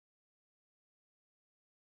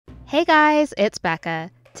Hey guys, it's Becca.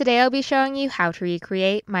 Today I'll be showing you how to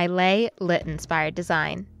recreate my Lay Lit inspired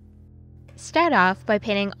design. Start off by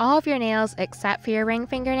painting all of your nails except for your ring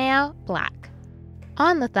fingernail black.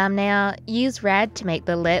 On the thumbnail, use red to make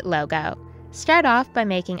the Lit logo. Start off by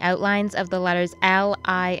making outlines of the letters L,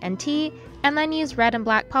 I, and T, and then use red and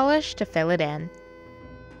black polish to fill it in.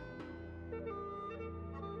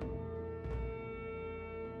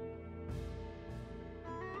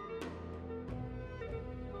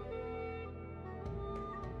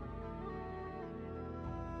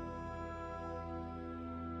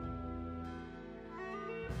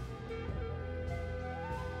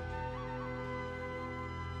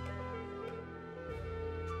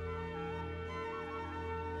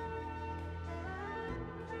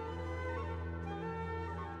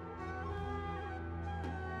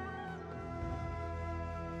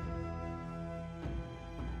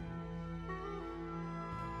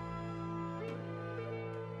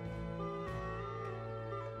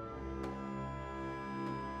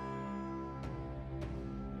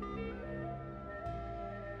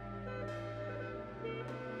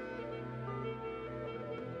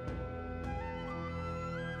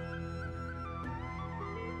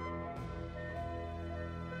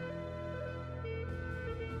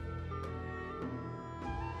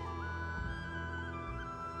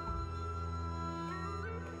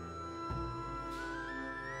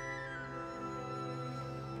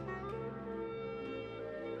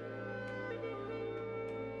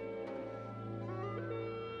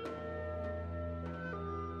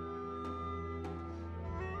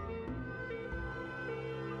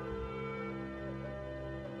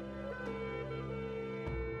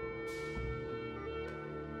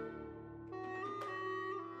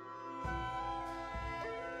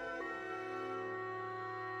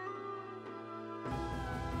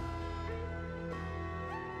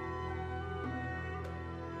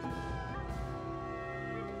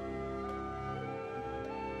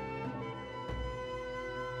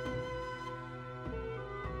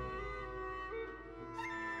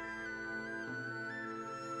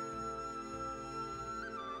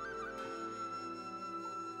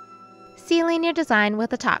 Sealing your design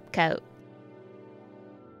with a top coat.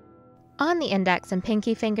 On the index and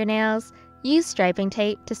pinky fingernails, use striping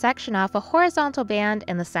tape to section off a horizontal band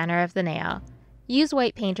in the center of the nail. Use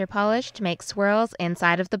white painter polish to make swirls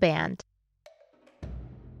inside of the band.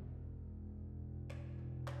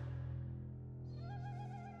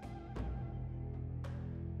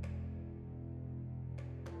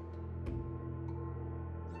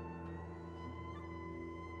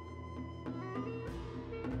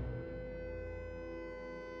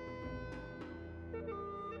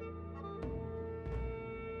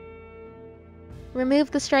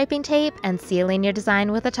 Remove the striping tape and seal in your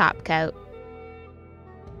design with a top coat.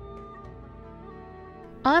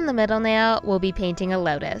 On the middle nail, we'll be painting a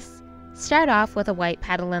lotus. Start off with a white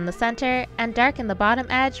petal in the center and darken the bottom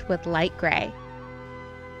edge with light gray.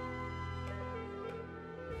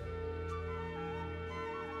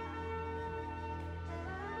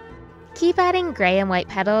 Keep adding gray and white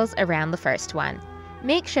petals around the first one.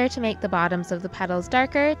 Make sure to make the bottoms of the petals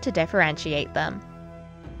darker to differentiate them.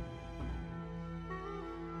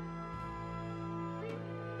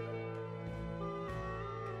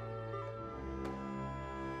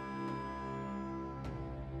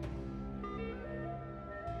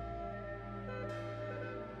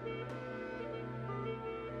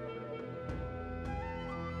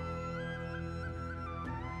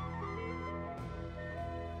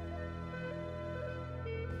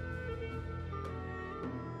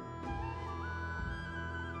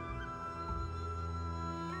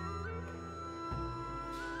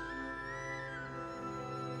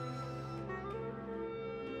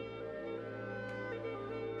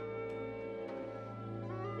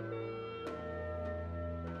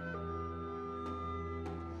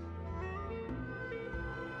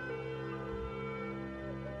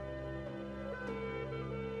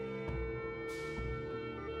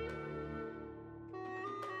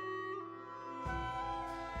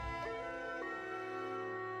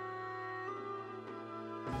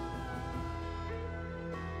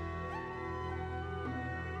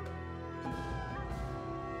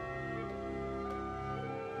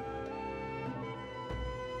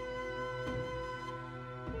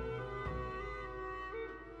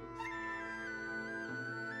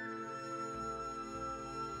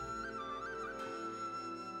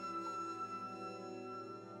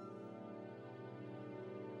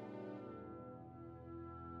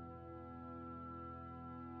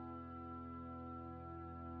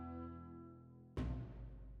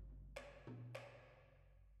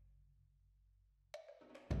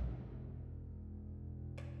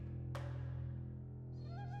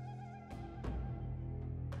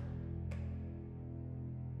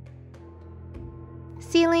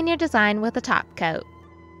 Sealing your design with a top coat.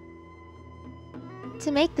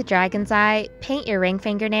 To make the dragon's eye, paint your ring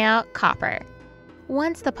fingernail copper.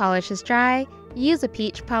 Once the polish is dry, use a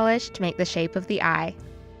peach polish to make the shape of the eye.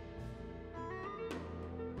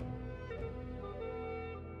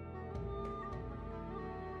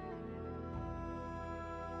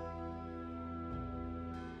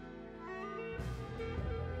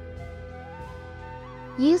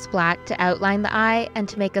 Use black to outline the eye and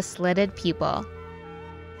to make a slitted pupil.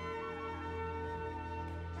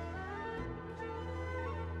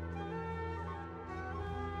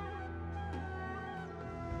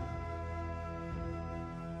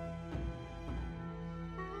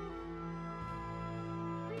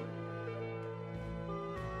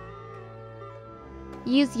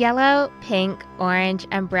 Use yellow, pink, orange,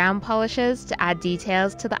 and brown polishes to add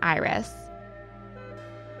details to the iris.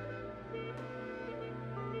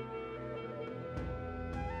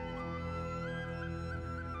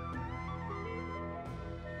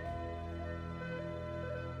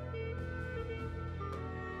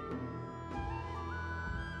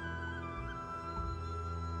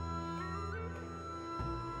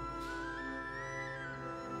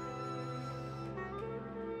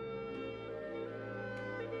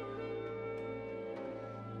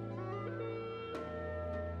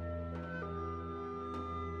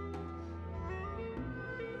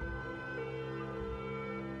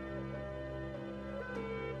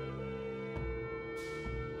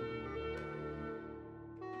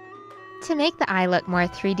 To make the eye look more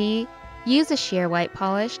 3D, use a sheer white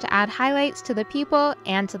polish to add highlights to the pupil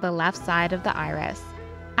and to the left side of the iris.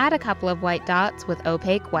 Add a couple of white dots with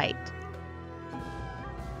opaque white.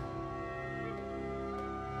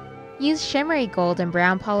 Use shimmery gold and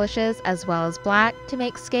brown polishes as well as black to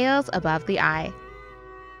make scales above the eye.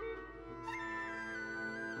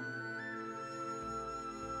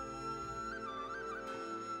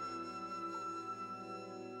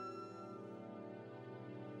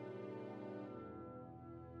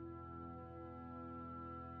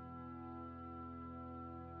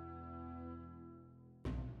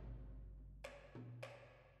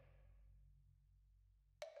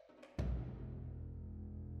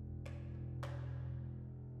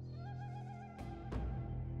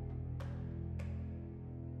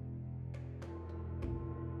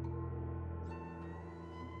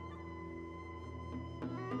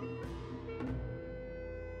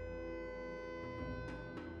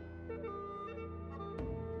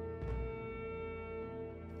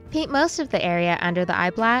 Paint most of the area under the eye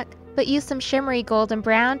black, but use some shimmery gold and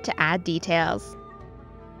brown to add details.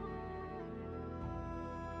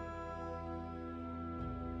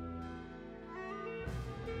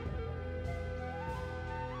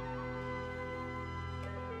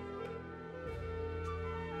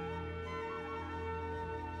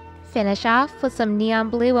 Finish off with some neon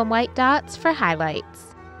blue and white dots for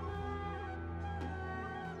highlights.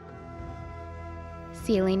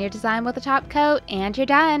 Sealing your design with a top coat and you're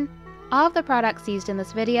done! All of the products used in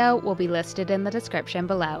this video will be listed in the description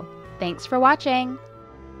below. Thanks for watching!